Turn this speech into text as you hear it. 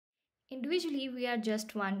Individually, we are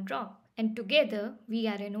just one drop, and together, we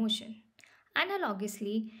are an ocean.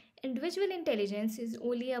 Analogously, individual intelligence is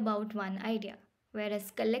only about one idea,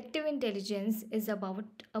 whereas collective intelligence is about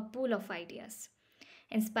a pool of ideas.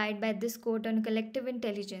 Inspired by this quote on collective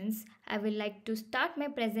intelligence, I would like to start my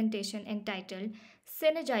presentation entitled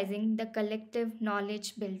Synergizing the Collective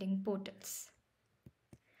Knowledge Building Portals.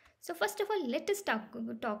 So, first of all, let us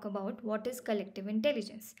talk about what is collective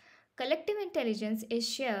intelligence. Collective intelligence is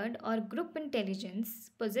shared or group intelligence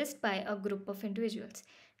possessed by a group of individuals.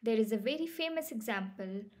 There is a very famous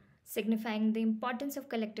example signifying the importance of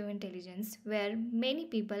collective intelligence where many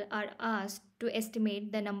people are asked to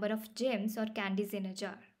estimate the number of gems or candies in a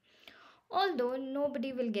jar. Although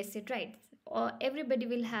nobody will guess it right, or everybody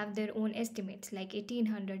will have their own estimates like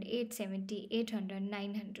 1800, 870, 800,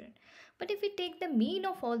 900. But if we take the mean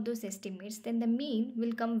of all those estimates, then the mean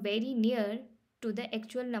will come very near to the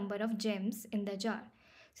actual number of gems in the jar.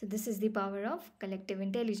 So, this is the power of collective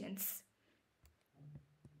intelligence.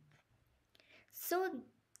 So,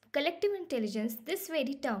 collective intelligence, this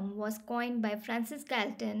very term was coined by Francis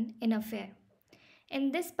Galton in a fair.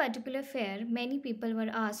 In this particular fair, many people were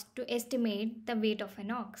asked to estimate the weight of an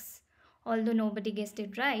ox. Although nobody guessed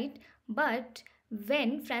it right, but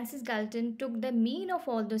when Francis Galton took the mean of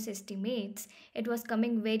all those estimates, it was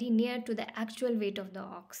coming very near to the actual weight of the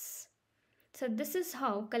ox. So, this is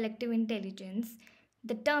how collective intelligence,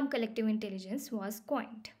 the term collective intelligence, was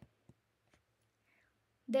coined.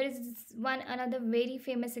 There is another very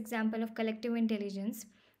famous example of collective intelligence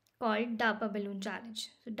called DARPA Balloon Challenge.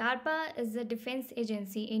 So DARPA is a defense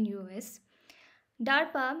agency in US.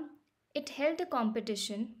 DARPA, it held a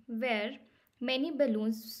competition where many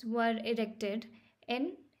balloons were erected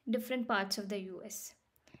in different parts of the US.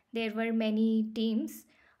 There were many teams.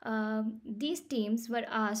 These teams were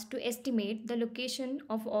asked to estimate the location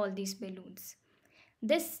of all these balloons.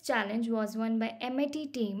 This challenge was won by MIT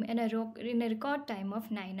team in a record time of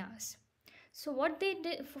 9 hours. So what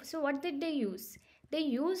did they use? They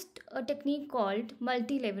used a technique called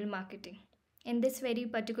multi-level marketing. In this very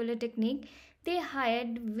particular technique, they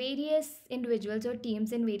hired various individuals or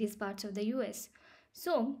teams in various parts of the US.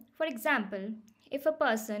 So, for example, if a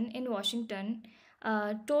person in Washington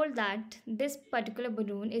told that this particular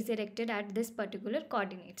balloon is erected at this particular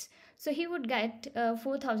coordinates, so he would get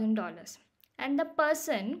 $4,000. And the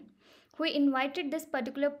person who invited this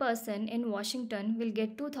particular person in Washington will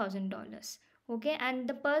get $2,000. Okay, and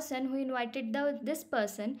the person who invited this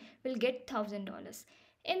person will get $1,000.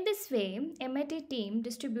 In this way, MIT team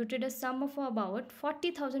distributed a sum of about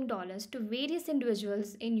 $40,000 to various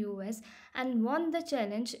individuals in US and won the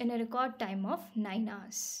challenge in a record time of 9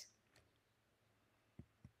 hours.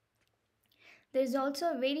 There is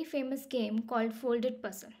also a very famous game called Folded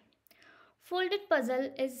Puzzle. Folded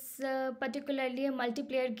Puzzle is particularly a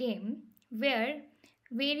multiplayer game where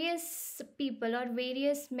various people or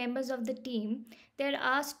various members of the team, they are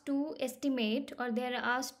asked to estimate or they are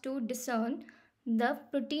asked to discern the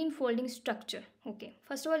protein folding structure. Okay,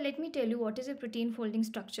 first of all, let me tell you what is a protein folding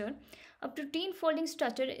structure. A protein folding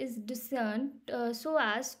structure is discerned so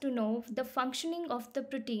as to know the functioning of the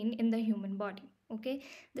protein in the human body. Okay,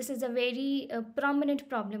 this is a very prominent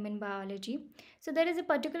problem in biology. So there is a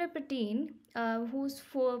particular protein whose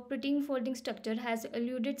protein folding structure has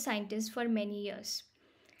eluded scientists for many years.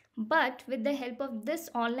 But with the help of this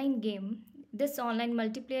online game, this online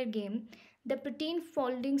multiplayer game, the protein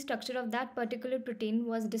folding structure of that particular protein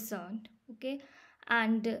was discerned. Okay,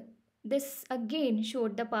 and this again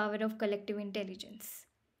showed the power of collective intelligence.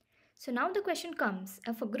 So now the question comes,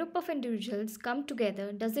 if a group of individuals come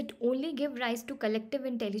together, does it only give rise to collective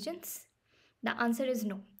intelligence? The answer is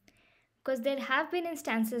no. Because there have been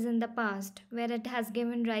instances in the past where it has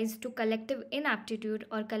given rise to collective inaptitude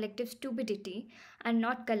or collective stupidity and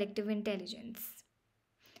not collective intelligence.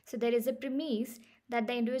 So there is a premise that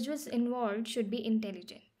the individuals involved should be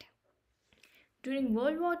intelligent. During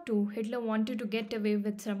World War II, Hitler wanted to get away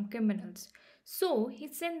with some criminals. So he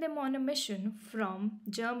sent them on a mission from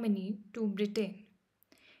Germany to Britain.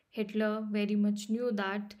 Hitler very much knew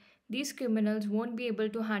that these criminals won't be able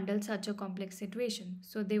to handle such a complex situation,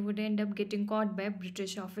 so they would end up getting caught by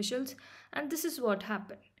British officials, and this is what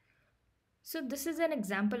happened. So this is an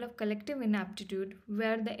example of collective inaptitude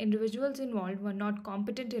where the individuals involved were not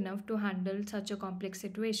competent enough to handle such a complex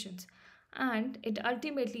situations, and it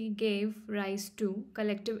ultimately gave rise to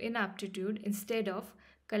collective inaptitude instead of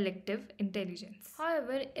collective intelligence.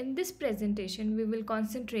 However, in this presentation, we will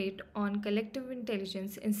concentrate on collective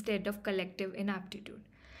intelligence instead of collective inaptitude.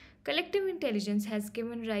 Collective intelligence has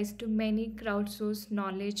given rise to many crowdsourced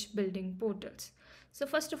knowledge building portals. So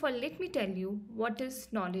first of all, let me tell you what is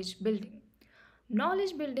knowledge building.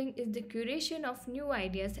 Knowledge building is the curation of new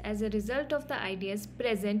ideas as a result of the ideas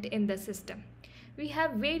present in the system. We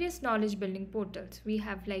have various knowledge building portals. We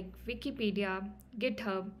have like Wikipedia,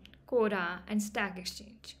 GitHub, Quora, and Stack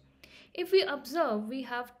Exchange. If we observe, we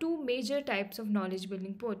have two major types of knowledge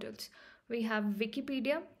building portals. We have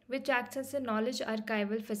Wikipedia, which acts as a knowledge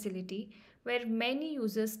archival facility where many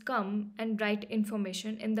users come and write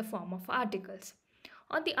information in the form of articles.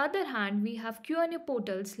 On the other hand, we have Q&A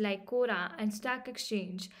portals like Quora and Stack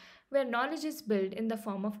Exchange where knowledge is built in the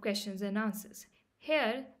form of questions and answers.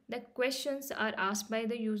 Here, the questions are asked by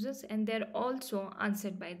the users and they're also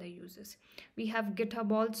answered by the users. We have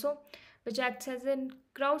GitHub also, which acts as a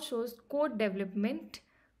crowdsourced code development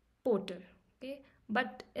portal. Okay,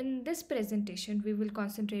 but in this presentation, we will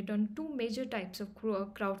concentrate on two major types of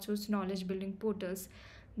crowdsourced knowledge building portals,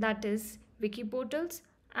 that is wiki portals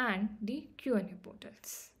and the Q&A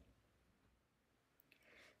portals.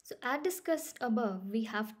 So as discussed above, we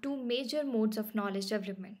have two major modes of knowledge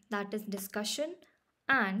development, that is discussion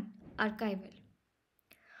and archival.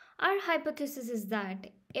 Our hypothesis is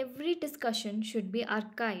that every discussion should be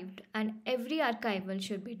archived and every archival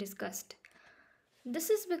should be discussed. This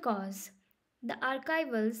is because the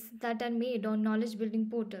archivals that are made on knowledge building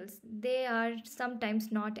portals, they are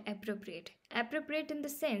sometimes not appropriate. Appropriate in the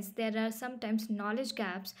sense there are sometimes knowledge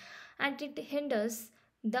gaps and it hinders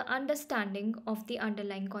the understanding of the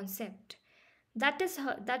underlying concept. That is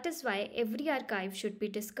why every archive should be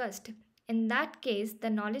discussed. In that case, the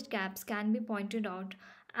knowledge gaps can be pointed out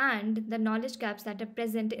and the knowledge gaps that are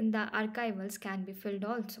present in the archivals can be filled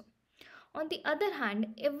also. On the other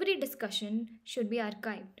hand, every discussion should be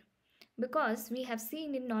archived because we have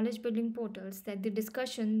seen in knowledge building portals that the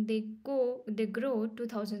discussion they grow to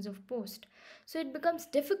thousands of posts. So it becomes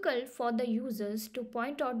difficult for the users to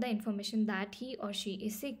point out the information that he or she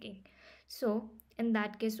is seeking. So in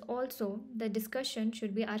that case also the discussion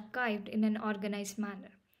should be archived in an organized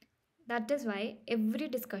manner. That is why every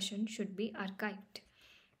discussion should be archived.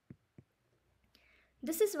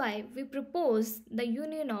 This is why we propose the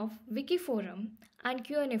union of Wiki Forum and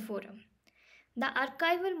Q&A Forum. The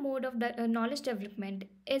archival mode of knowledge development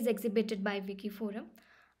is exhibited by Wiki Forum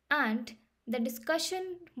and the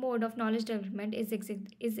discussion mode of knowledge development is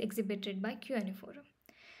exhibited by Q&A Forum.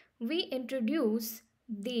 We introduce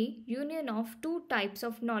the union of two types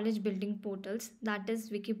of knowledge building portals, that is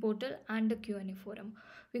Wiki Portal and the Q&A Forum.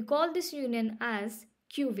 We call this union as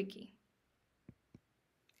QWiki.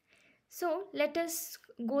 So let us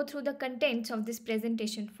go through the contents of this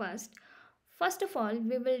presentation first. First of all,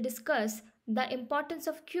 we will discuss the importance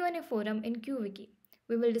of Q&A forum in QWiki.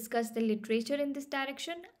 We will discuss the literature in this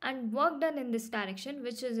direction and work done in this direction,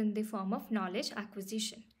 which is in the form of knowledge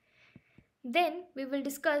acquisition. Then we will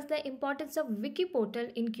discuss the importance of Wiki portal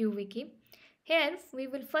in QWiki. Here we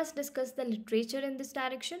will first discuss the literature in this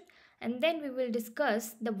direction and then we will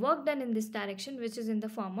discuss the work done in this direction, which is in the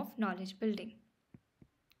form of knowledge building.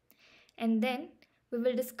 And then we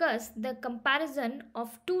will discuss the comparison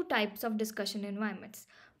of two types of discussion environments.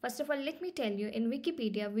 First of all, let me tell you, in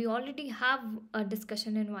Wikipedia, we already have a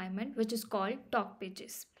discussion environment which is called talk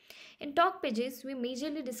pages. In talk pages, we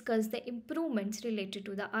majorly discuss the improvements related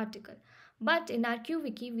to the article. But in our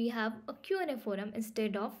QWiki, we have a Q&A forum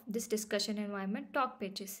instead of this discussion environment talk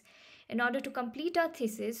pages. In order to complete our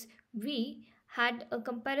thesis, we had a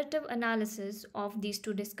comparative analysis of these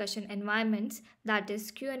two discussion environments, that is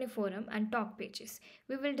Q&A forum and talk pages.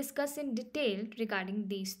 We will discuss in detail regarding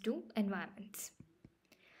these two environments.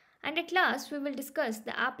 And at last, we will discuss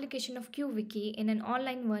the application of QWiki in an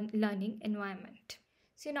online learning environment.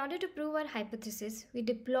 So in order to prove our hypothesis, we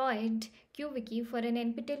deployed QWiki for an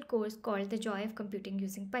NPTEL course called The Joy of Computing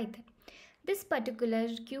Using Python. This particular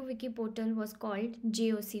QWiki portal was called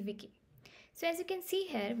JOC Wiki. So as you can see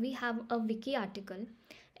here, we have a wiki article.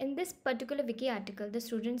 In this particular wiki article, the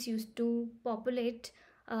students used to populate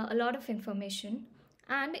a lot of information,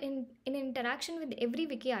 and in interaction with every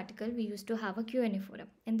wiki article, we used to have a Q&A forum.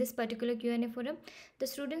 In this particular Q&A forum, the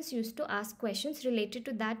students used to ask questions related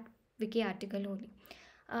to that wiki article only.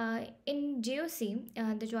 In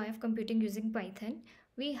JOC, The Joy of Computing Using Python,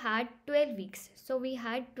 we had 12 weeks. So we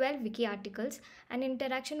had 12 wiki articles, and in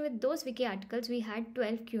interaction with those wiki articles, we had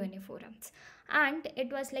 12 Q&A forums. And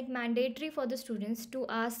it was like mandatory for the students to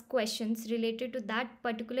ask questions related to that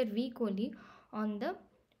particular week only on the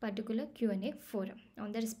particular Q&A forum,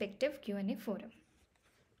 on the respective Q&A forum.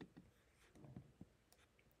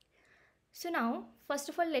 So now, first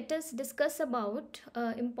of all, let us discuss about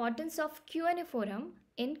importance of Q&A forum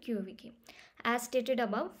in QWiki. As stated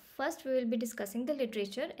above, first we will be discussing the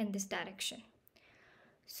literature in this direction.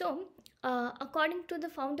 According to the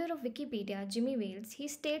founder of Wikipedia, Jimmy Wales, he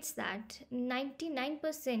states that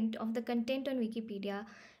 99% of the content on Wikipedia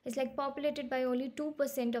is like populated by only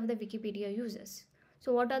 2% of the Wikipedia users.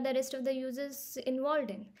 So, what are the rest of the users involved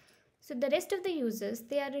in? So, the rest of the users,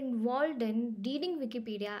 they are involved in reading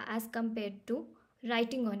Wikipedia as compared to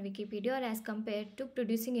writing on Wikipedia or as compared to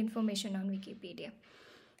producing information on Wikipedia.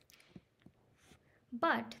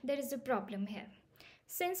 But there is a problem here.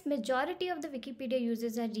 Since majority of the Wikipedia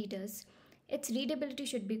users are readers, its readability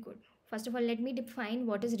should be good. First of all, let me define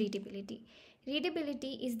what is readability.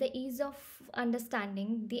 Readability is the ease of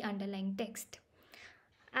understanding the underlying text.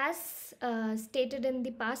 As stated in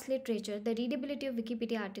the past literature, the readability of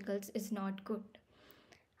Wikipedia articles is not good.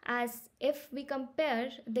 As if we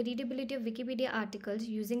compare the readability of Wikipedia articles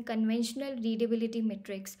using conventional readability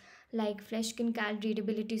metrics like Fleschkin-Cal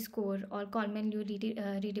readability score or Coleman-Liu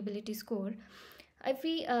readability score, if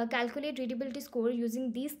we calculate readability score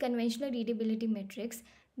using these conventional readability metrics,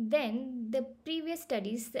 then the previous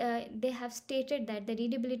studies they have stated that the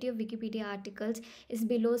readability of Wikipedia articles is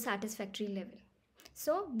below satisfactory level.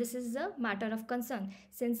 So this is a matter of concern.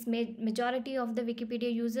 Since majority of the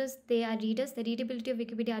Wikipedia users, they are readers, the readability of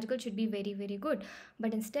Wikipedia article should be very, very good.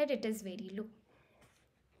 But instead it is very low.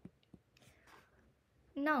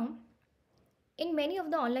 Now, in many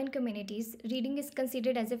of the online communities, reading is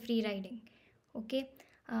considered as a free riding. Okay.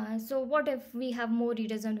 So what if we have more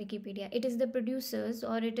readers on Wikipedia? It is the producers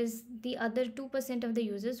or it is the other 2% of the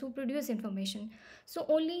users who produce information. So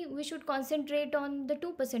only we should concentrate on the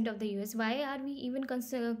 2% of the users. Why are we even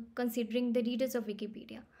considering the readers of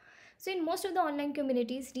Wikipedia? So in most of the online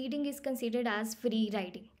communities, reading is considered as free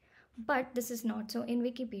riding. But this is not so in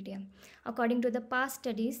Wikipedia. According to the past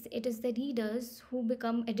studies, it is the readers who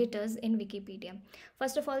become editors in Wikipedia.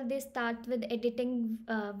 First of all, they start with editing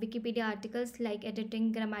Wikipedia articles, like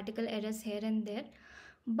editing grammatical errors here and there.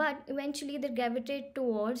 But eventually, they gravitate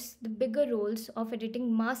towards the bigger roles of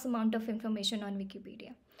editing mass amount of information on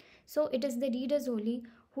Wikipedia. So it is the readers only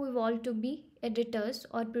who evolve to be editors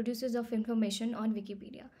or producers of information on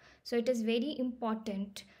Wikipedia. So it is very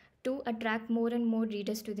important to attract more and more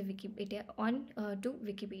readers to the Wikipedia to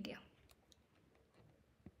Wikipedia.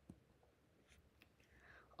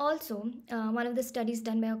 Also, one of the studies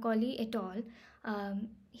done by Macaulay et al.,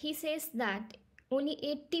 he says that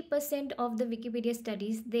only 80% of the Wikipedia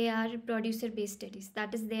studies they are producer-based studies.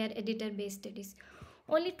 That is, they are editor-based studies.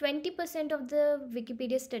 Only 20% of the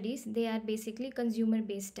Wikipedia studies they are basically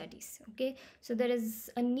consumer-based studies. Okay, so there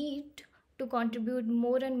is a need to contribute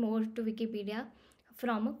more and more to Wikipedia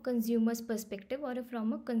from a consumer's perspective or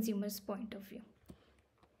from a consumer's point of view.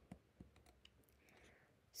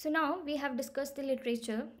 So now we have discussed the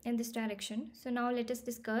literature in this direction. So now let us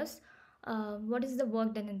discuss what is the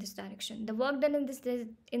work done in this direction. The work done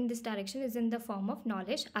in this direction is in the form of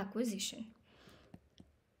knowledge acquisition.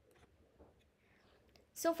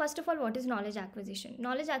 So first of all, what is knowledge acquisition?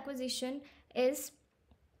 Knowledge acquisition is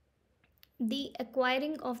the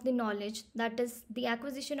acquiring of the knowledge, that is the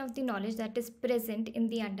acquisition of the knowledge that is present in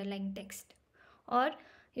the underlying text, or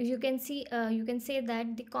you can say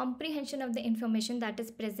that the comprehension of the information that is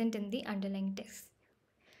present in the underlying text.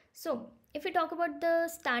 So if we talk about the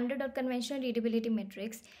standard or conventional readability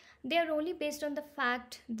metrics, they are only based on the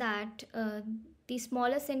fact that the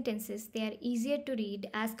smaller sentences they are easier to read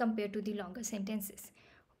as compared to the longer sentences.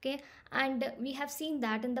 Okay, and we have seen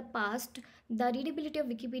that in the past the readability of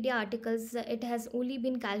Wikipedia articles it has only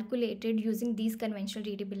been calculated using these conventional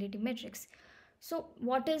readability metrics. So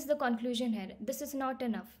what is the conclusion here? This is not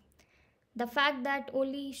enough. The fact that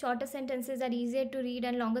only shorter sentences are easier to read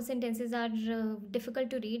and longer sentences are difficult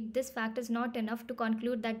to read, this fact is not enough to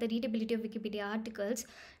conclude that the readability of Wikipedia articles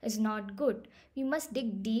is not good. We must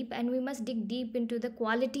dig deep, and we must dig deep into the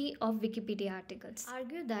quality of Wikipedia articles.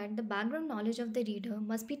 Argue that the background knowledge of the reader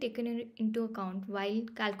must be taken into account while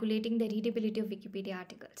calculating the readability of Wikipedia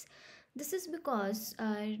articles. This is because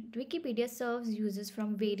Wikipedia serves users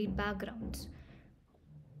from varied backgrounds.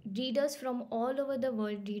 Readers from all over the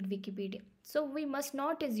world read Wikipedia. So we must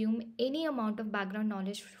not assume any amount of background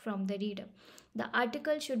knowledge from the reader. The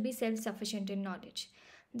article should be self-sufficient in knowledge.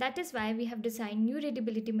 That is why we have designed new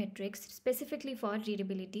readability metrics specifically for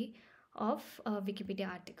readability of Wikipedia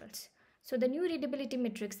articles. So the new readability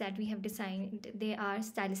metrics that we have designed, they are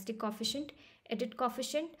stylistic coefficient, edit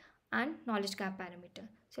coefficient, and knowledge gap parameter.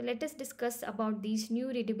 So let us discuss about these new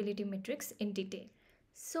readability metrics in detail.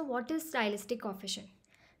 So what is stylistic coefficient?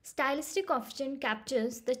 Stylistic coefficient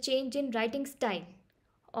captures the change in writing style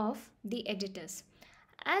of the editors.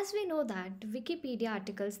 As we know that Wikipedia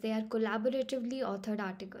articles, they are collaboratively authored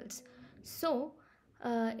articles. So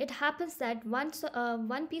it happens that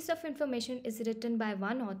one piece of information is written by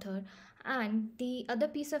one author and the other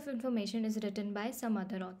piece of information is written by some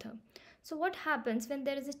other author. So, what happens when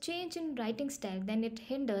there is a change in writing style? Then it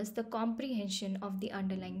hinders the comprehension of the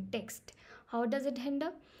underlying text. How does it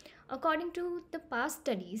hinder? According to the past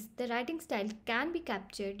studies, the writing style can be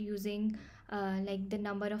captured using like the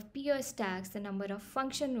number of POS tags, the number of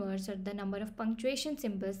function words, or the number of punctuation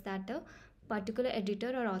symbols that a particular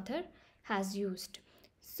editor or author has used.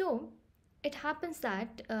 So it happens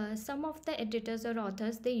that some of the editors or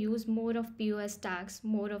authors they use more of POS tags,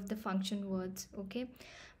 more of the function words. Okay,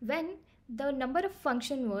 when the number of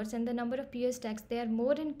function words and the number of POS tags they are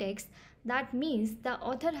more in text, that means the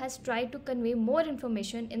author has tried to convey more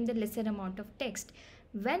information in the lesser amount of text.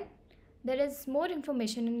 When there is more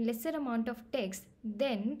information in lesser amount of text,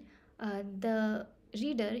 then the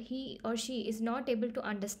reader he or she is not able to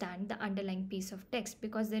understand the underlying piece of text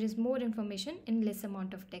because there is more information in less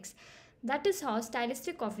amount of text. That is how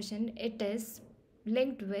stylistic coefficient it is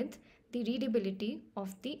linked with the readability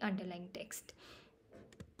of the underlying text.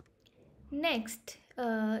 Next,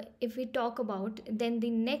 if we talk about then the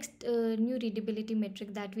next new readability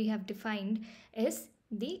metric that we have defined is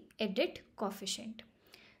the edit coefficient.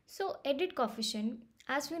 So edit coefficient,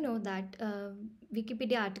 as we know that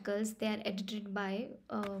Wikipedia articles they are edited by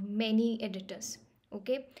many editors.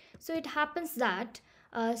 Okay, so it happens that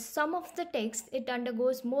some of the text it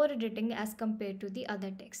undergoes more editing as compared to the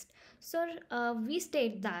other text. So we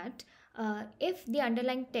state that if the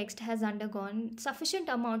underlying text has undergone sufficient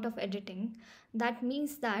amount of editing, that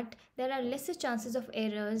means that there are lesser chances of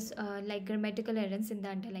errors like grammatical errors in the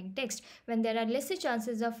underlying text. When there are lesser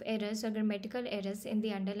chances of errors or grammatical errors in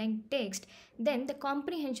the underlying text, then the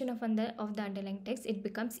comprehension of the underlying text it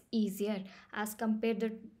becomes easier as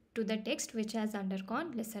compared to the text which has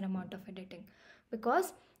undergone lesser amount of editing,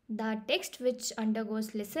 because the text which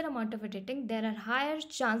undergoes lesser amount of editing there are higher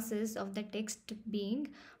chances of the text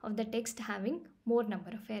having more number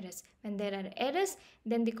of errors. When there are errors,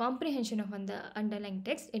 then the comprehension of the underlying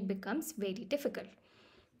text it becomes very difficult.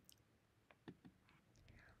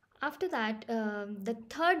 After that, the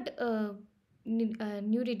third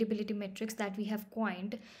new readability metrics that we have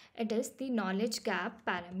coined, it is the knowledge gap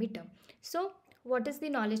parameter. So what is the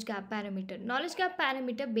knowledge gap parameter? Knowledge gap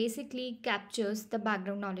parameter basically captures the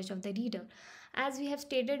background knowledge of the reader. As we have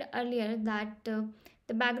stated earlier that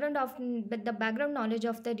the background knowledge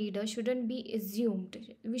of the reader shouldn't be assumed.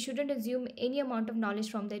 We shouldn't assume any amount of knowledge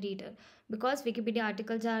from the reader because Wikipedia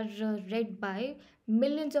articles are read by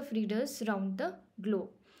millions of readers around the globe.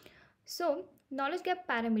 So, knowledge gap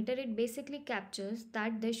parameter it basically captures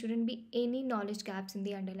that there shouldn't be any knowledge gaps in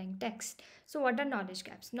the underlying text. So, what are knowledge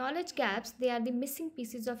gaps? Knowledge gaps they are the missing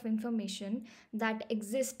pieces of information that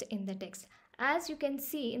exist in the text. As you can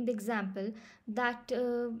see in the example that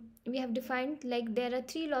we have defined, like there are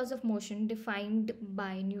three laws of motion defined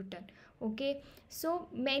by Newton. Okay, so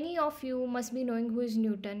many of you must be knowing who is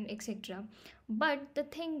Newton, etc. But the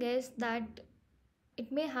thing is that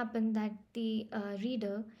it may happen that the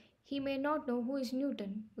reader he may not know who is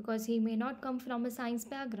Newton because he may not come from a science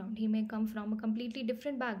background. He may come from a completely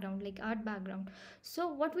different background like art background. So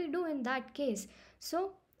what we do in that case?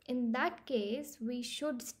 So in that case we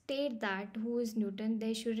should state that who is Newton.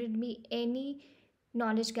 There shouldn't be any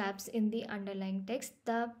knowledge gaps in the underlying text.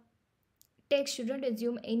 The text shouldn't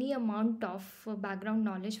assume any amount of background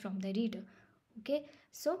knowledge from the reader. Okay,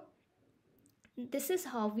 so this is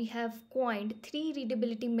how we have coined three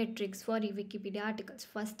readability metrics for Wikipedia articles.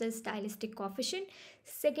 First is stylistic coefficient,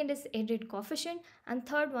 second is edit coefficient, and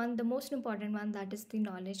third one, the most important one, that is the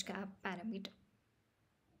knowledge gap parameter.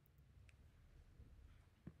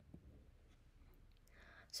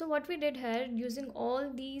 So what we did here, using all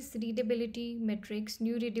these readability metrics,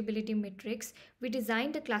 new readability metrics, we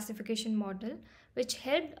designed a classification model which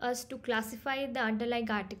helped us to classify the underlying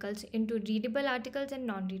articles into readable articles and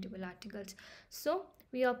non-readable articles. So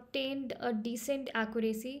we obtained a decent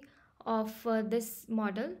accuracy of this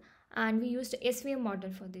model, and we used SVM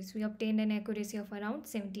model for this. We obtained an accuracy of around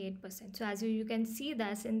 78%. So as you can see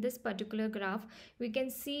that in this particular graph, we can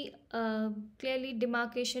see clearly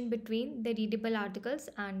demarcation between the readable articles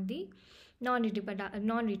and the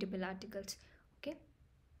non-readable articles. Okay.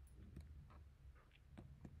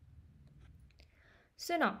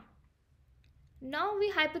 So now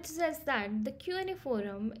we hypothesize that the Q&A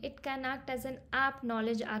forum it can act as an app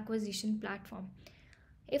knowledge acquisition platform.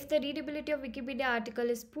 If the readability of Wikipedia article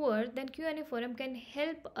is poor, then Q&A forum can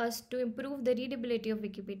help us to improve the readability of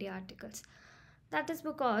Wikipedia articles. That is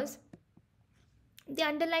because The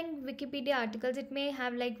underlying Wikipedia articles, it may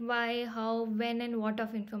have like why, how, when, and what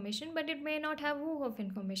of information, but it may not have who of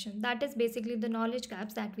information. That is basically the knowledge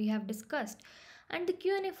gaps that we have discussed. And the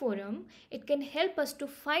Q&A forum, it can help us to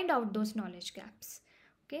find out those knowledge gaps.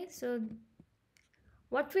 Okay, so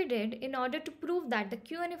what we did in order to prove that the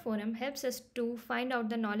Q&A forum helps us to find out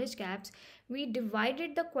the knowledge gaps, we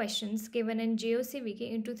divided the questions given in JOC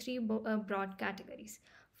Wiki into three broad categories.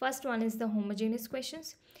 First one is the homogeneous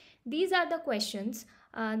questions. These are the questions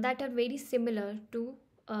that are very similar to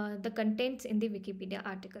the contents in the Wikipedia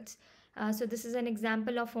articles. So this is an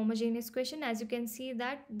example of homogeneous question. As you can see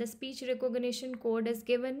that the speech recognition code is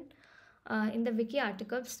given in the wiki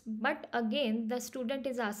articles, but again the student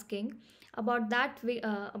is asking about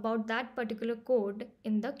that particular code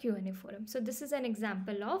in the Q&A forum. So this is an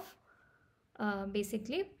example of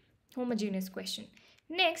basically homogeneous question.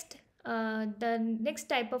 Next, the next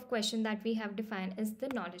type of question that we have defined is the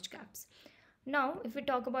knowledge gaps. Now if we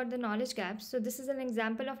talk about the knowledge gaps, so this is an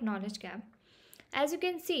example of knowledge gap. As you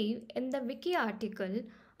can see in the wiki article,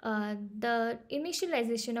 the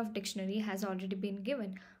initialization of dictionary has already been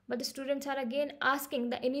given, but the students are again asking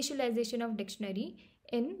the initialization of dictionary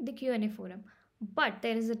in the Q&A forum. But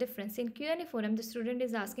there is a difference. In Q&A forum, the student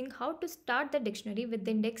is asking how to start the dictionary with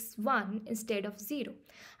the index 1 instead of 0.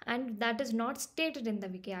 And that is not stated in the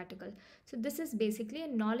wiki article. So this is basically a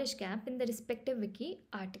knowledge gap in the respective wiki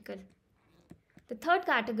article. The third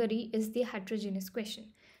category is the heterogeneous question.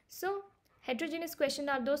 So heterogeneous questions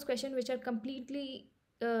are those questions which are completely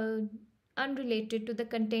unrelated to the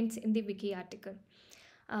contents in the wiki article.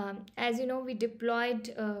 As you know, we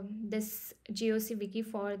deployed this GOC wiki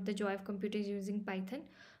for the joy of computing using Python.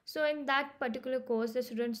 So in that particular course, the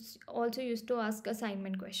students also used to ask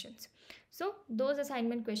assignment questions. So those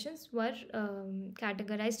assignment questions were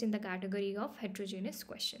categorized in the category of heterogeneous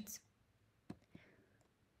questions.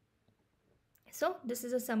 So this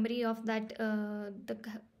is a summary of that the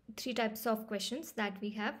three types of questions that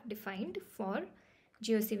we have defined for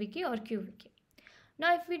GOC Wiki or QWiki.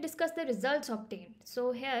 Now if we discuss the results obtained,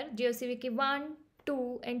 so here GOC Wiki 1,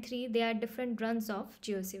 2 and 3, they are different runs of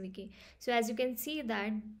GOC Wiki. So as you can see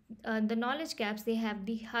that the knowledge gaps, they have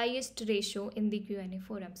the highest ratio in the Q&A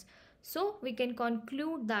forums. So we can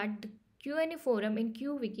conclude that the Q&A forum in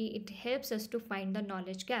QWiki, it helps us to find the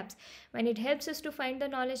knowledge gaps. When it helps us to find the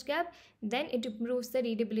knowledge gap, then it improves the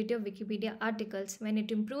readability of Wikipedia articles. When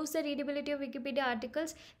it improves the readability of Wikipedia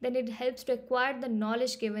articles, then it helps to acquire the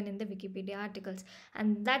knowledge given in the Wikipedia articles.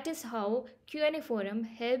 And that is how Q&A forum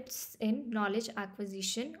helps in knowledge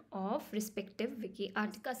acquisition of respective wiki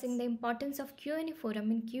articles. Discussing the importance of Q&A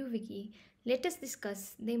forum in QWiki, let us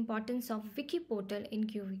discuss the importance of wiki portal in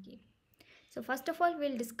QWiki. So first of all,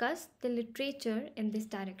 we'll discuss the literature in this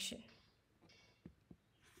direction.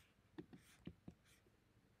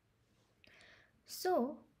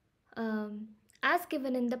 So, as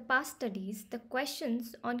given in the past studies, the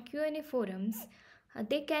questions on Q&A forums,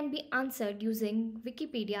 they can be answered using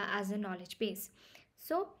Wikipedia as a knowledge base.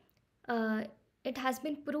 So, it has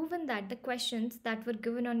been proven that the questions that were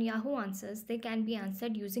given on Yahoo Answers, they can be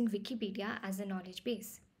answered using Wikipedia as a knowledge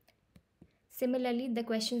base. Similarly, the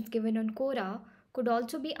questions given on Quora could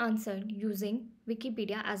also be answered using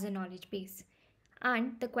Wikipedia as a knowledge base.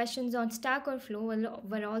 And the questions on Stack Overflow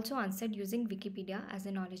were also answered using Wikipedia as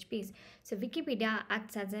a knowledge base. So Wikipedia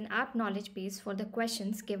acts as an apt knowledge base for the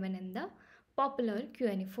questions given in the popular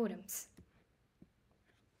Q&A forums.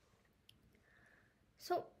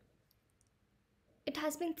 So it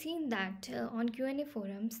has been seen that on Q&A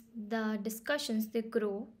forums, the discussions, they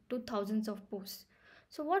grow to thousands of posts.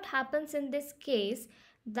 So what happens in this case,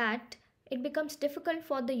 that it becomes difficult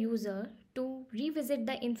for the user to revisit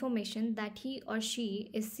the information that he or she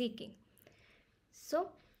is seeking. So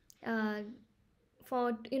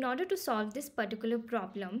in order to solve this particular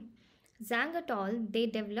problem, Zhang et al., they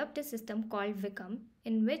developed a system called Wikam,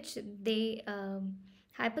 in which they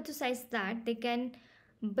hypothesized that they can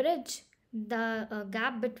bridge the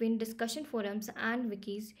gap between discussion forums and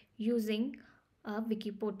wikis using a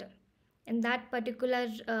wiki portal. In that particular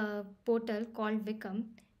portal called Wikam,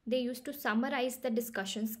 they used to summarize the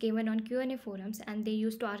discussions given on Q&A forums, and they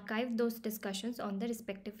used to archive those discussions on the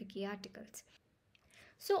respective wiki articles.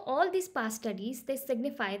 So all these past studies, they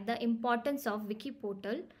signify the importance of wiki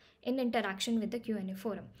portal in interaction with the Q&A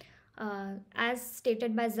forum. As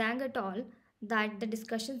stated by Zhang et al., that the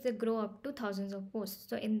discussions, they grow up to thousands of posts.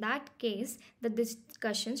 So in that case, the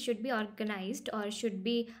discussions should be organized or should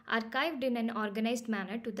be archived in an organized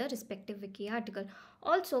manner to the respective wiki article.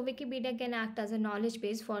 Also, Wikipedia can act as a knowledge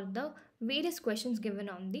base for the various questions given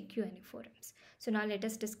on the Q&A forums. So now let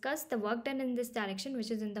us discuss the work done in this direction,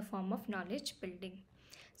 which is in the form of knowledge building.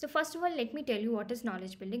 So first of all, let me tell you what is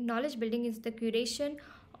knowledge building. Knowledge building is the curation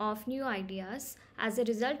of new ideas as a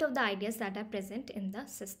result of the ideas that are present in the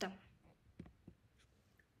system.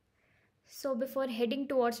 So before heading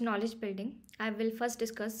towards knowledge building, I will first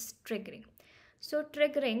discuss triggering. So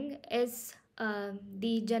triggering is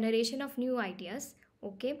the generation of new ideas,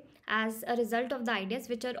 okay, as a result of the ideas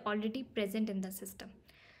which are already present in the system.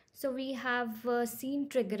 So we have seen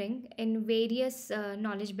triggering in various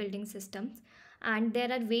knowledge building systems, and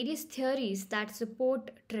there are various theories that support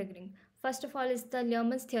triggering. First of all is the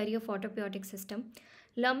Lerman's theory of autopoietic system.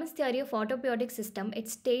 Lerman's theory of autopoietic system, it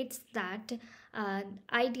states that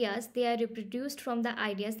ideas, they are reproduced from the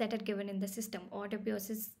ideas that are given in the system.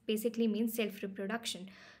 Autopoiesis basically means self-reproduction.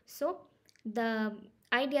 So the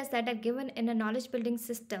ideas that are given in a knowledge building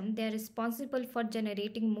system, they are responsible for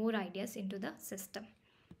generating more ideas into the system.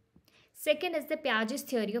 Second is the Piaget's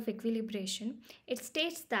theory of equilibration. It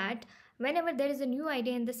states that whenever there is a new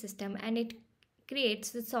idea in the system and it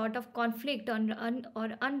creates a sort of conflict or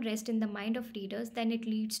unrest in the mind of readers, then it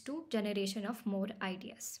leads to generation of more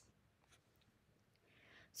ideas.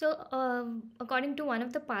 So, according to one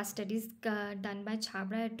of the past studies done by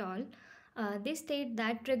Chabra et al., they state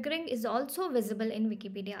that triggering is also visible in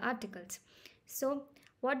Wikipedia articles. So,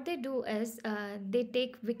 what they do is they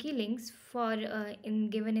take wiki links for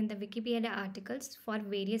given in the Wikipedia articles for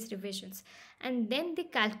various revisions, and then they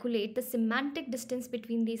calculate the semantic distance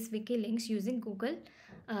between these wiki links using Google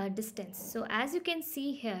distance. So as you can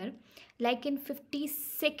see here, like in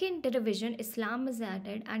 52nd revision Islam is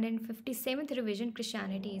added, and in 57th revision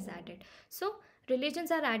Christianity is added. So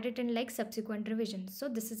religions are added in like subsequent revisions. So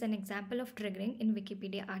this is an example of triggering in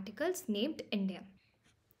Wikipedia articles named India.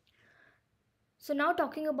 So now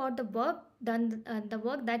talking about the work done, the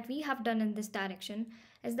work that we have done in this direction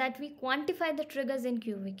is that we quantify the triggers in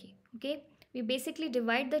QWiki. Okay, we basically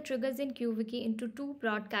divide the triggers in QWiki into two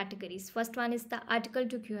broad categories. First one is the article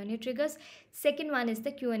to Q&A triggers. Second one is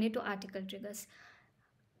the Q&A to article triggers.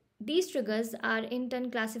 These triggers are in turn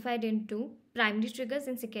classified into primary triggers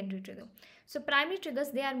and secondary triggers. So primary triggers,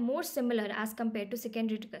 they are more similar as compared to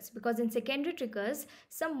secondary triggers, because in secondary triggers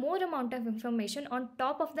some more amount of information on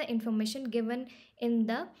top of the information given in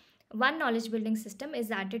the one knowledge building system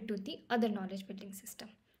is added to the other knowledge building system.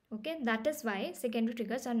 Okay, that is why secondary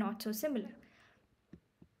triggers are not so similar.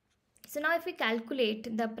 So now if we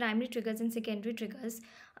calculate the primary triggers and secondary triggers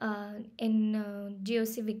in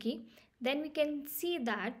GOC Wiki, then we can see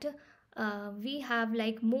that we have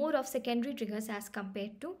like more of secondary triggers as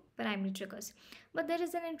compared to primary triggers. But there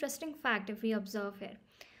is an interesting fact if we observe here.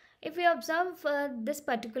 If we observe this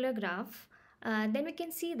particular graph, then we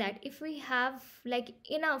can see that if we have like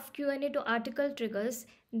enough Q&A to article triggers,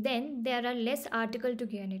 then there are less article to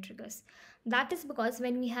Q&A triggers. That is because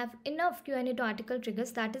when we have enough Q&A to article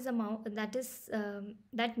triggers, that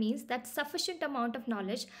means that sufficient amount of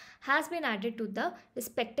knowledge has been added to the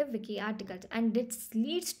respective wiki articles, and this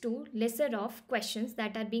leads to lesser of questions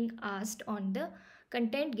that are being asked on the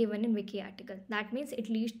content given in wiki article. That means it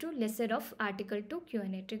leads to lesser of article to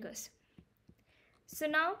Q&A triggers. So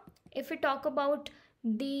now if we talk about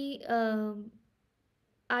the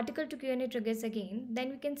article to Q&A triggers again, then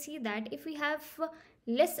we can see that if we have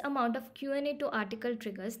less amount of Q&A to article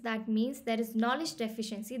triggers, that means there is knowledge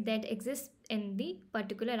deficiency that exists in the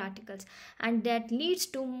particular articles, and that leads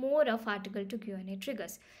to more of article to Q&A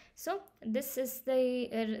triggers. So this is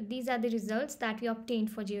the these are the results that we obtained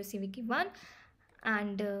for GOC Wiki 1,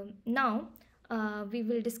 and now we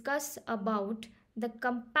will discuss about the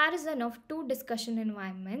comparison of two discussion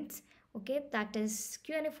environments, okay, that is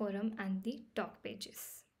Q&A forum and the talk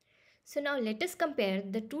pages. So now let us compare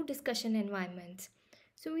the two discussion environments.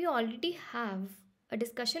 So we already have a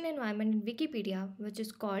discussion environment in Wikipedia which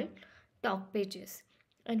is called talk pages,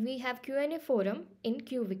 and we have Q&A forum in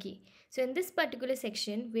QWiki. So in this particular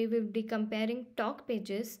section we will be comparing talk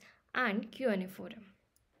pages and Q&A forum.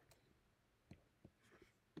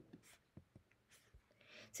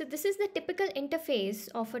 So this is the typical interface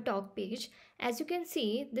of a talk page. As you can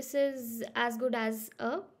see, this is as good as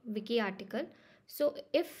a wiki article. So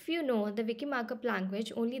if you know the wiki markup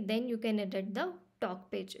language, only then you can edit the talk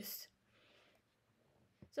pages.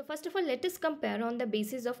 So first of all, let us compare on the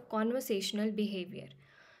basis of conversational behavior.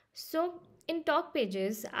 So in talk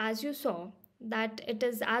pages, as you saw, that it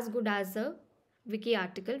is as good as a wiki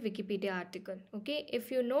article, Wikipedia article. Okay,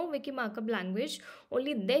 if you know wiki markup language,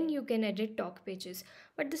 only then you can edit talk pages.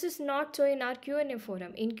 But this is not so in our Q&A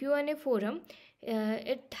forum. In Q&A forum,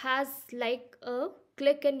 it has like a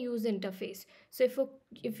click and use interface. So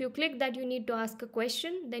if you click that you need to ask a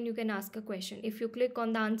question, then you can ask a question. If you click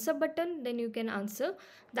on the answer button, then you can answer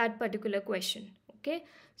that particular question. Okay,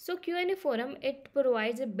 so Q&A forum, it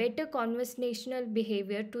provides a better conversational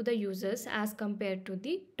behavior to the users as compared to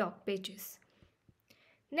the talk pages.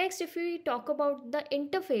 Next, if we talk about the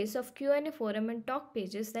interface of Q&A forum and talk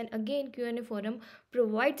pages, then again Q&A forum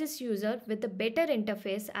provides its user with a better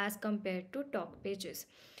interface as compared to talk pages.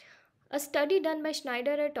 A study done by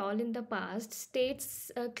Schneider et al. In the past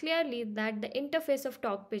states clearly that the interface of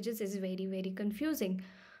talk pages is very confusing.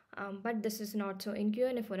 But this is not so in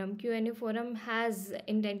Q&A forum. Q&A forum has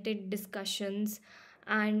indented discussions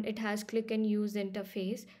and it has click and use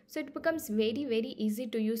interface. So it becomes very easy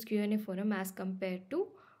to use Q&A forum as compared to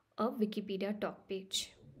a Wikipedia talk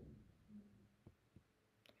page.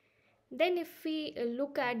 Then if we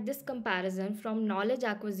look at this comparison from knowledge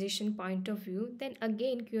acquisition point of view, then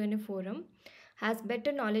again Q&A forum has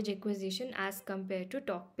better knowledge acquisition as compared to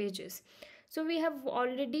talk pages. So we have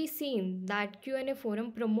already seen that Q&A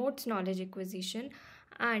forum promotes knowledge acquisition,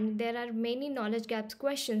 and there are many knowledge gaps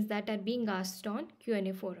questions that are being asked on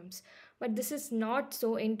Q&A forums. But this is not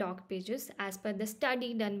so in talk pages. As per the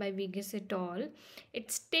study done by Vegas et al.,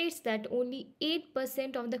 it states that only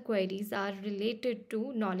 8% of the queries are related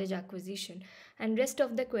to knowledge acquisition, and rest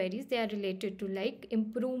of the queries, they are related to like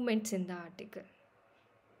improvements in the article.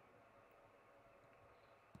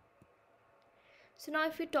 So now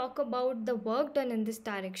if we talk about the work done in this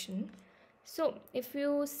direction, so if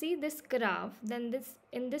you see this graph, then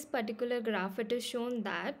in this particular graph it is shown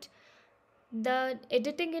that the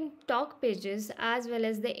editing in talk pages as well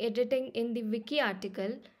as the editing in the Wikipedia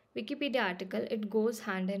article, it goes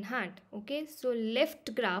hand in hand. Okay, so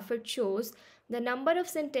left graph, it shows the number of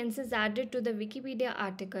sentences added to the Wikipedia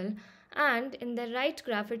article, and in the right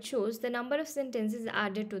graph it shows the number of sentences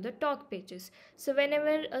added to the talk pages. So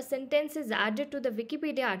whenever a sentence is added to the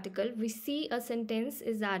Wikipedia article, we see a sentence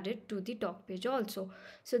is added to the talk page also.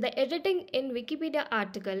 So the editing in Wikipedia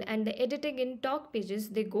article and the editing in talk pages,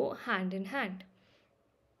 they go hand in hand.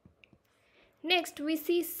 Next, we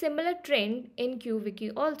see similar trend in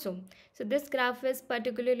QWiki also. So this graph is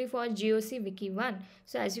particularly for GOC Wiki 1.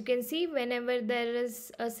 So as you can see, whenever there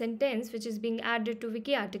is a sentence which is being added to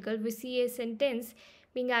Wiki article, we see a sentence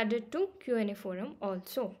being added to Q&A forum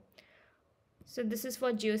also. So this is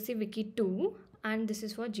for GOC Wiki 2 and this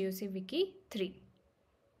is for GOC Wiki 3.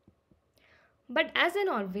 But as in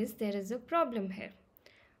always, there is a problem here.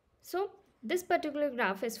 So this particular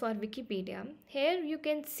graph is for Wikipedia. Here you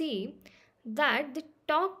can see that the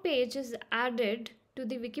talk page is added to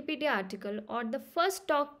the Wikipedia article, or the first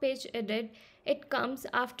talk page edit, it comes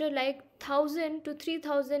after like 1000 to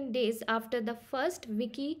 3000 days after the first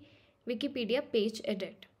Wikipedia page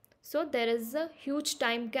edit. So there is a huge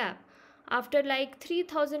time gap. After like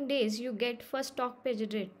 3000 days you get first talk page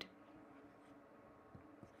edit.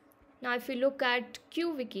 Now if we look at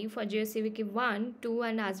QWiki for GOC Wiki 1, 2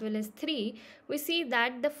 and as well as 3, we see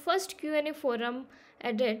that the first Q&A forum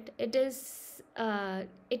edit,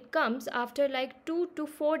 it comes after like 2 to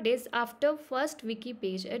 4 days after first wiki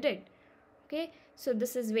page edit. Okay, so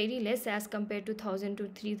this is very less as compared to 1000 to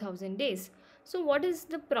 3000 days. So what is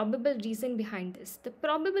the probable reason behind this? The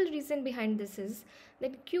probable reason behind this is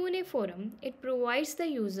that Q&A forum, it provides the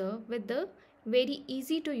user with the very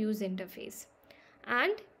easy to use interface.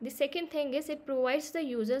 And the second thing is it provides the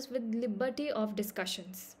users with liberty of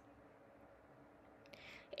discussions.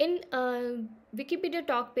 In Wikipedia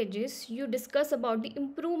talk pages, you discuss about the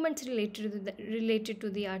improvements related to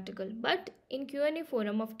the article. But in Q&A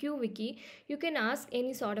forum of QWiki, you can ask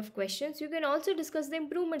any sort of questions. You can also discuss the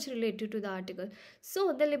improvements related to the article.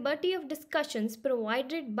 So the liberty of discussions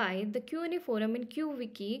provided by the Q&A forum in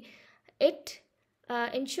QWiki, it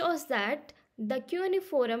ensures that the Q&A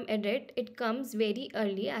forum edit, it comes very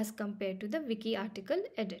early as compared to the wiki article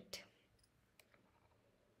edit.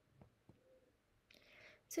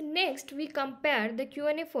 So next we compare the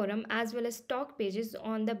Q&A forum as well as talk pages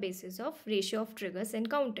on the basis of ratio of triggers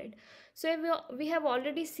encountered. So we have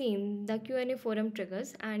already seen the Q&A forum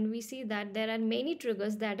triggers, and we see that there are many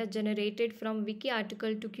triggers that are generated from wiki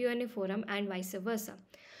article to Q&A forum and vice versa.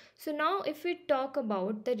 So now if we talk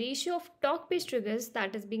about the ratio of talk page triggers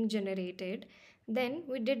that is being generated, then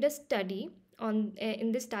we did a study on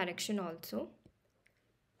in this direction also.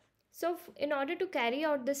 So in order to carry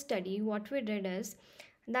out this study, what we did is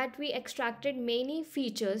that we extracted many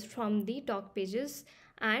features from the talk pages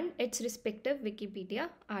and its respective Wikipedia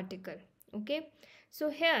article. Okay,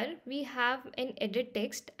 so here we have an edit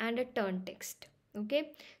text and a turn text.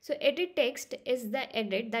 Okay, so edit text is the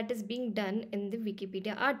edit that is being done in the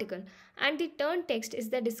Wikipedia article, and the turn text is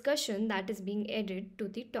the discussion that is being added to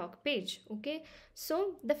the talk page. Okay,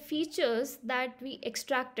 so the features that we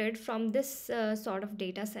extracted from this sort of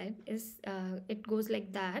data set is it goes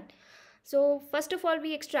like that So first of all,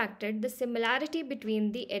 we extracted the similarity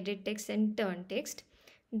between the edit text and turn text.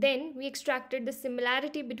 Then we extracted the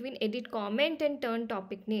similarity between edit comment and turn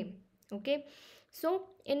topic name. Okay. So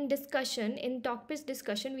in discussion, in talk based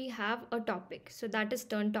discussion, we have a topic. So that is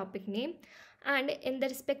turn topic name. And in the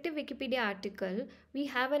respective Wikipedia article, we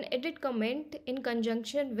have an edit comment in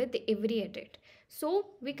conjunction with every edit. So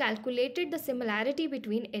we calculated the similarity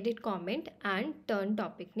between edit comment and turn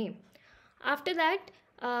topic name. After that,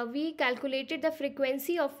 we calculated the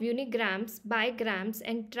frequency of unigrams, bigrams,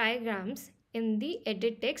 and trigrams in the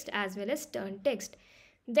edit text as well as turn text.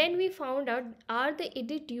 Then we found out, are the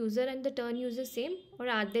edit user and the turn user same, or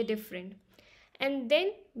are they different? And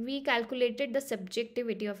then we calculated the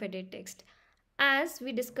subjectivity of edit text. As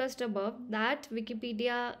we discussed above, that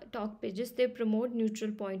Wikipedia talk pages, they promote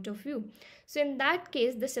neutral point of view. So in that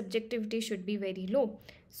case, the subjectivity should be very low.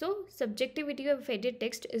 So subjectivity of edit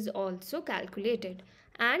text is also calculated.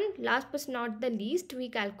 And last but not the least, we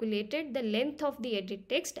calculated the length of the edit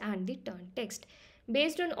text and the turn text.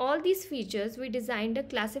 Based on all these features, we designed a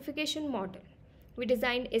classification model. We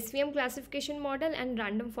designed SVM classification model and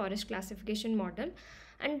random forest classification model.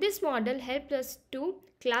 And this model helped us to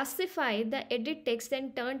classify the edit text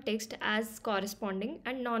and turn text as corresponding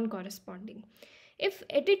and non-corresponding. If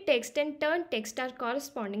edit text and turn text are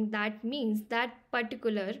corresponding, that means that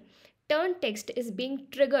particular turn text is being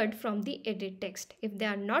triggered from the edit text. If they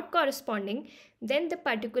are not corresponding, then the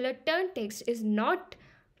particular turn text is not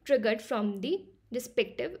triggered from the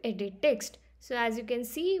respective edit text. So as you can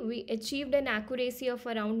see, we achieved an accuracy of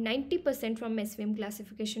around 90% from SVM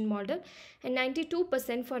classification model and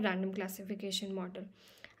 92% for random classification model.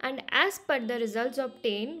 And as per the results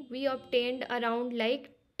obtained, we obtained around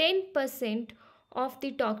like 10% of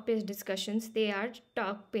the talk page discussions, they are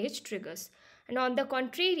talk page triggers. And on the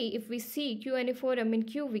contrary, if we see Q&A forum in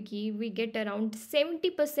QWiki, we get around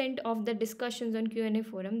 70% of the discussions on Q&A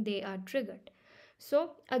forum, they are triggered.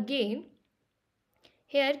 So again,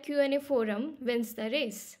 here Q&A forum wins the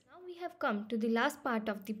race. Now we have come to the last part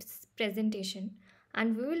of this presentation,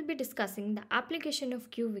 and we will be discussing the application of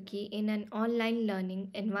QWiki in an online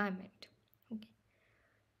learning environment. Okay.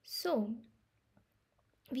 So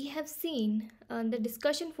we have seen the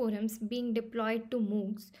discussion forums being deployed to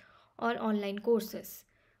MOOCs or online courses,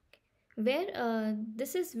 where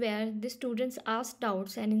this is where the students ask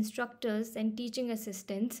doubts and instructors and teaching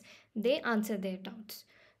assistants, they answer their doubts.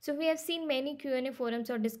 So we have seen many Q&A forums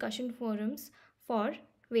or discussion forums for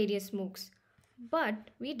various MOOCs, but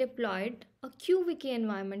we deployed a QWiki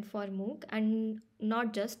environment for MOOC and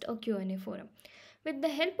not just a Q&A forum. With the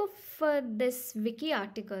help of this wiki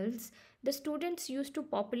articles, the students used to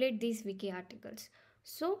populate these wiki articles.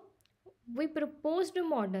 So we proposed a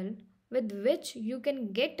model with which you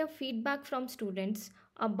can get a feedback from students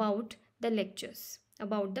about the lectures,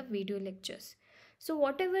 about the video lectures. So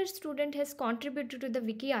whatever student has contributed to the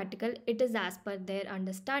wiki article, it is as per their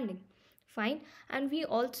understanding. Fine. And we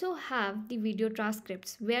also have the video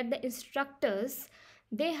transcripts where the instructors,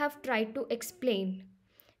 they have tried to explain.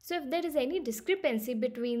 So if there is any discrepancy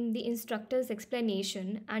between the instructor's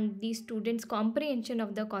explanation and the student's comprehension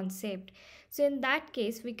of the concept, so in that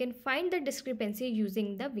case, we can find the discrepancy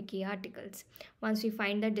using the wiki articles. Once we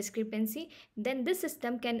find the discrepancy, then this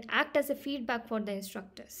system can act as a feedback for the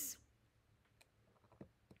instructors.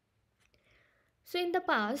 So in the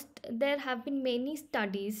past, there have been many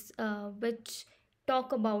studies which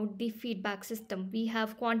talk about the feedback system. We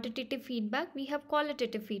have quantitative feedback, we have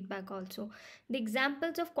qualitative feedback also. The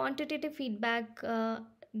examples of quantitative feedback,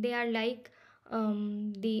 they are like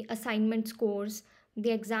the assignment scores,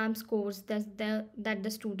 the exam scores that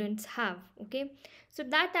the students have. Okay, so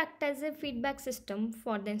that act as a feedback system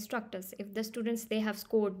for the instructors. If the students, they have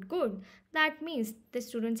scored good, that means the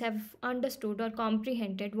students have understood or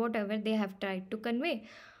comprehended whatever they have tried to convey.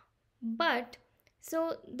 But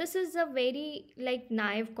so this is a very like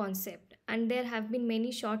naive concept, and there have been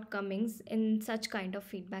many shortcomings in such kind of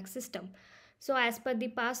feedback system. So as per the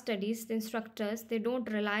past studies, the instructors, they don't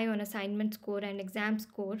rely on assignment score and exam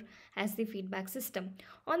score as the feedback system.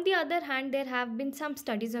 On the other hand, there have been some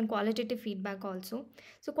studies on qualitative feedback also.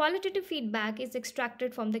 So qualitative feedback is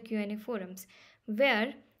extracted from the Q&A forums,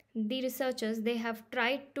 where the researchers, they have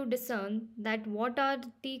tried to discern that what are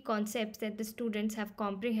the concepts that the students have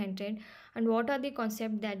comprehended and what are the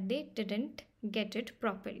concepts that they didn't get it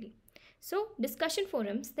properly. So discussion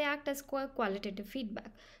forums, they act as qualitative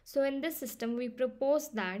feedback. So in this system, we propose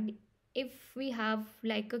that if we have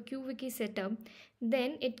like a QWiki setup,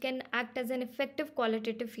 then it can act as an effective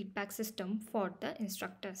qualitative feedback system for the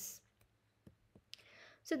instructors.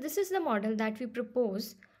 So this is the model that we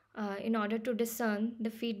propose in order to discern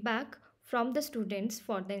the feedback from the students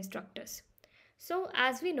for the instructors. So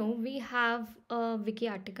as we know, we have a wiki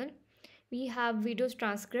article, we have videos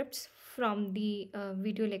transcripts from the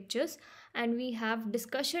video lectures, and we have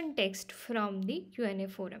discussion text from the Q&A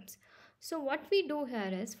forums. So what we do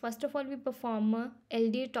here is, first of all, we perform a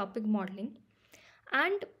LDA topic modeling,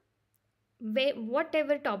 and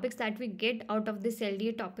whatever topics that we get out of this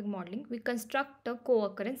LDA topic modeling, we construct a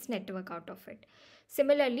co-occurrence network out of it.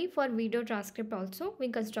 Similarly, for video transcript also, we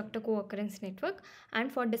construct a co-occurrence network,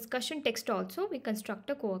 and for discussion text also, we construct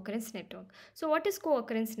a co-occurrence network. So what is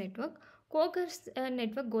co-occurrence network? Co-occurrence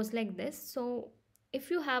network goes like this. So if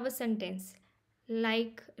you have a sentence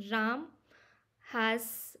like Ram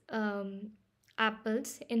has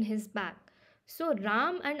apples in his bag. So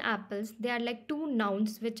Ram and apples, they are like two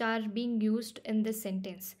nouns which are being used in this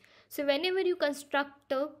sentence. So whenever you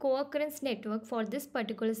construct a co-occurrence network for this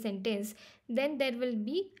particular sentence, then there will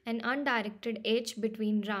be an undirected H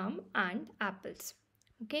between Ram and apples.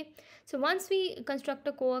 Okay. So once we construct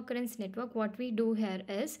a co-occurrence network, what we do here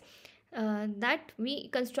is that we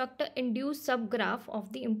construct a induced subgraph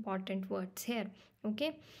of the important words here.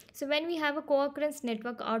 Okay, so when we have a co-occurrence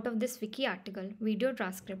network out of this wiki article, video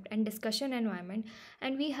transcript, and discussion environment,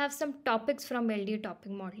 and we have some topics from LDA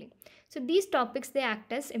topic modeling. So these topics, they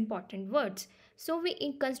act as important words. So we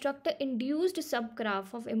construct an induced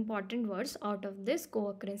subgraph of important words out of this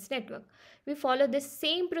co-occurrence network. We follow this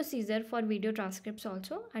same procedure for video transcripts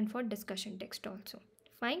also and for discussion text also.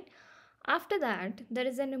 Fine. After that, there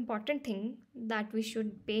is an important thing that we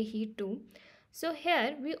should pay heed to. So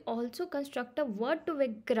here we also construct a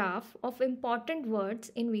word-to-vec graph of important words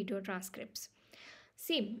in video transcripts.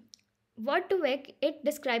 See, word-to-vec, it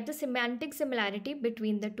describes the semantic similarity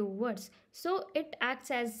between the two words. So it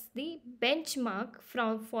acts as the benchmark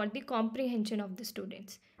for the comprehension of the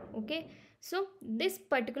students. Okay, so this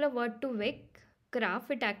particular word-to-vec graph,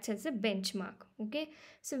 it acts as a benchmark. Okay,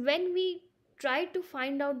 so when we try to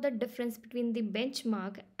find out the difference between the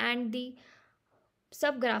benchmark and the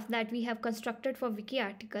subgraph that we have constructed for wiki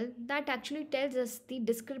article, that actually tells us the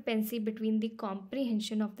discrepancy between the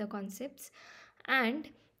comprehension of the concepts and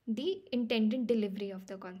the intended delivery of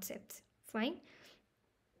the concepts. Fine.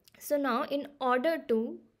 So now, in order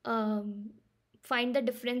to find the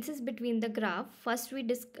differences between the graph, first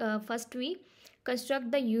we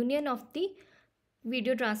construct the union of the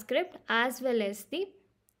video transcript as well as the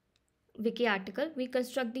wiki article. We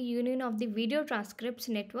construct the union of the video transcripts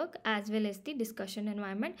network as well as the discussion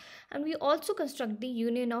environment, and we also construct the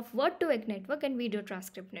union of word-to-vec network and video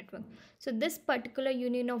transcript network. So this particular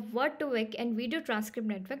union of word-to-vec and video transcript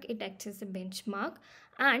network, it acts as a benchmark,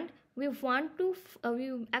 and we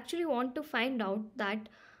actually want to find out that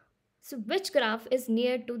which graph is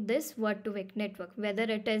near to this word-to-vec network, whether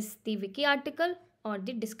it is the wiki article or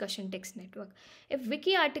the discussion text network. If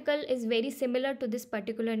wiki article is very similar to this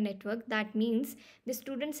particular network, that means the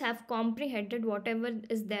students have comprehended whatever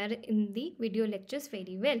is there in the video lectures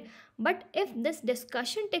very well. But if this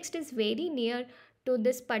discussion text is very near to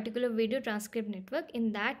this particular video transcript network,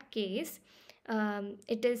 in that case,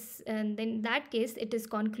 it is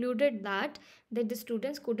concluded that the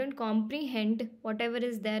students couldn't comprehend whatever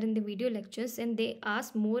is there in the video lectures, and they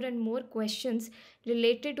ask more and more questions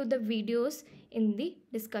related to the videos in the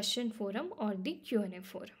discussion forum or the Q&A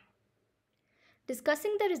forum.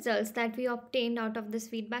 Discussing the results that we obtained out of this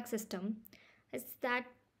feedback system is that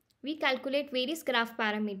we calculate various graph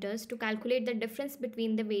parameters to calculate the difference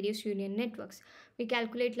between the various union networks. We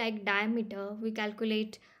calculate like diameter, we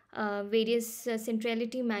calculate various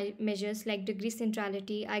centrality measures like degree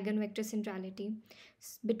centrality, eigenvector centrality,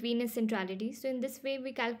 between centrality. So in this way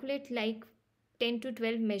we calculate like 10 to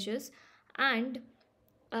 12 measures, and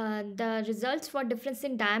the results for difference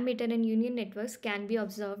in diameter and union networks can be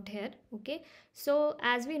observed here. Okay, so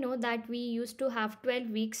as we know that we used to have 12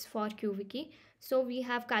 weeks for QWiki, so we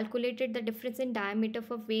have calculated the difference in diameter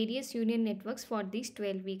for various union networks for these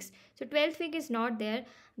 12 weeks. So 12th week is not there.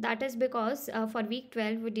 That is because for week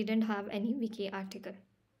 12 we didn't have any wiki article.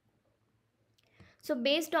 So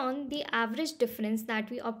based on the average difference that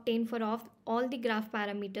we obtain for all the graph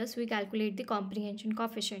parameters, we calculate the comprehension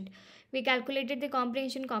coefficient. We calculated the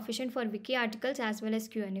comprehension coefficient for wiki articles as well as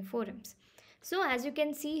Q&A forums. So as you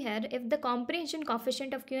can see here, if the comprehension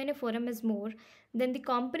coefficient of Q&A forum is more, then the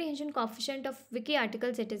comprehension coefficient of wiki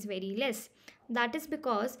articles, it is very less. That is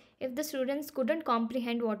because if the students couldn't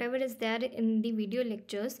comprehend whatever is there in the video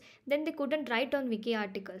lectures, then they couldn't write on wiki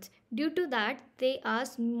articles. Due to that, they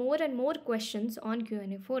asked more and more questions on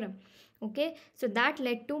Q&A forum. Okay, so that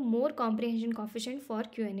led to more comprehension coefficient for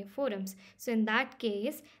Q&A forums. So in that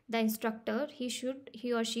case, the instructor,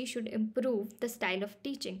 he or she should improve the style of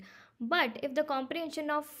teaching. But if the comprehension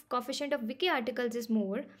of coefficient of wiki articles is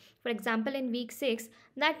more, for example in week 6,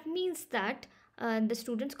 that means that the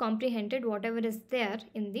students comprehended whatever is there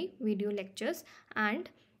in the video lectures, and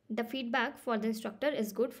the feedback for the instructor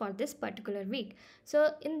is good for this particular week.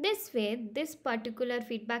 So in this way, this particular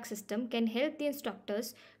feedback system can help the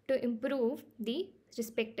instructors to improve the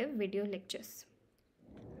respective video lectures.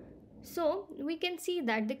 So we can see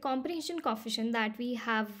that the comprehension coefficient that we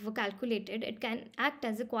have calculated, it can act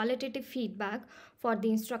as a qualitative feedback for the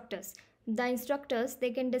instructors. The instructors,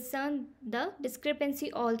 they can discern the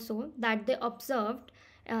discrepancy also that they observed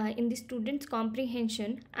in the students'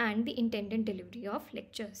 comprehension and the intended delivery of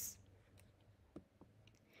lectures.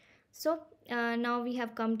 So now we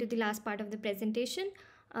have come to the last part of the presentation.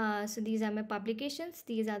 So these are my publications,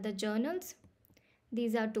 these are the journals,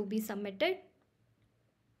 these are to be submitted,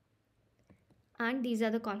 and these are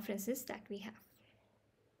the conferences that we have.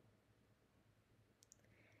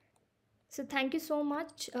 So thank you so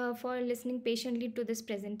much for listening patiently to this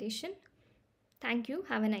presentation. Thank you.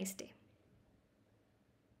 Have a nice day.